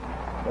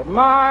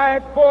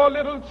My 4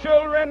 little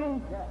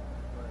children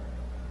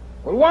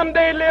will one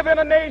day live in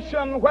a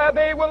nation where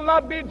they will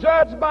not be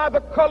judged by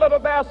the color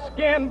of their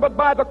skin, but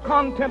by the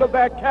content of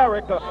their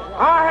character.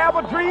 I have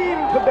a dream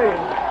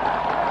today.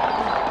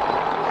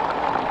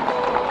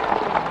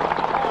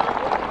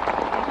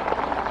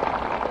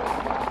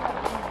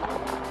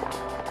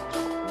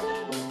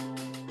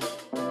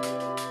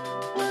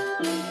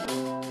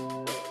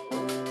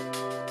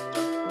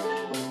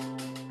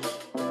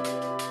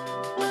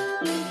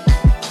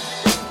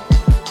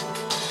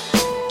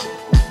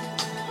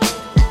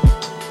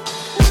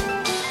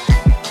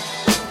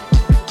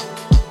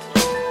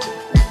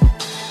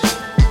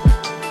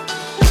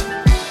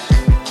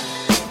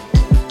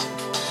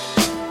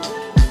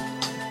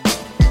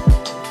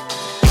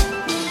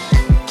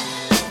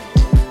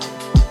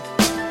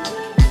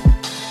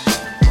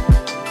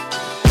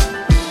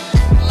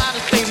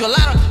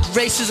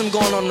 Racism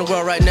going on in the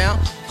world right now.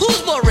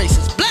 Who's more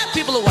racist, black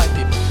people or white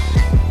people?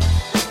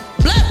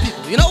 Black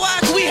people. You know why?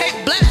 Because we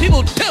hate black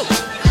people too.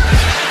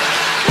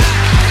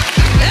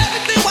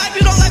 Everything white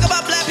people don't like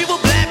about black people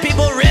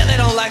really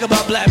don't like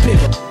about black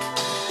people.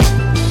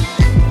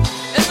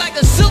 It's like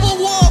a civil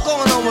war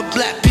going on with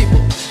black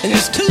people. And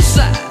there's two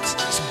sides.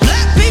 It's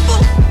black people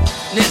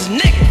and there's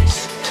niggas.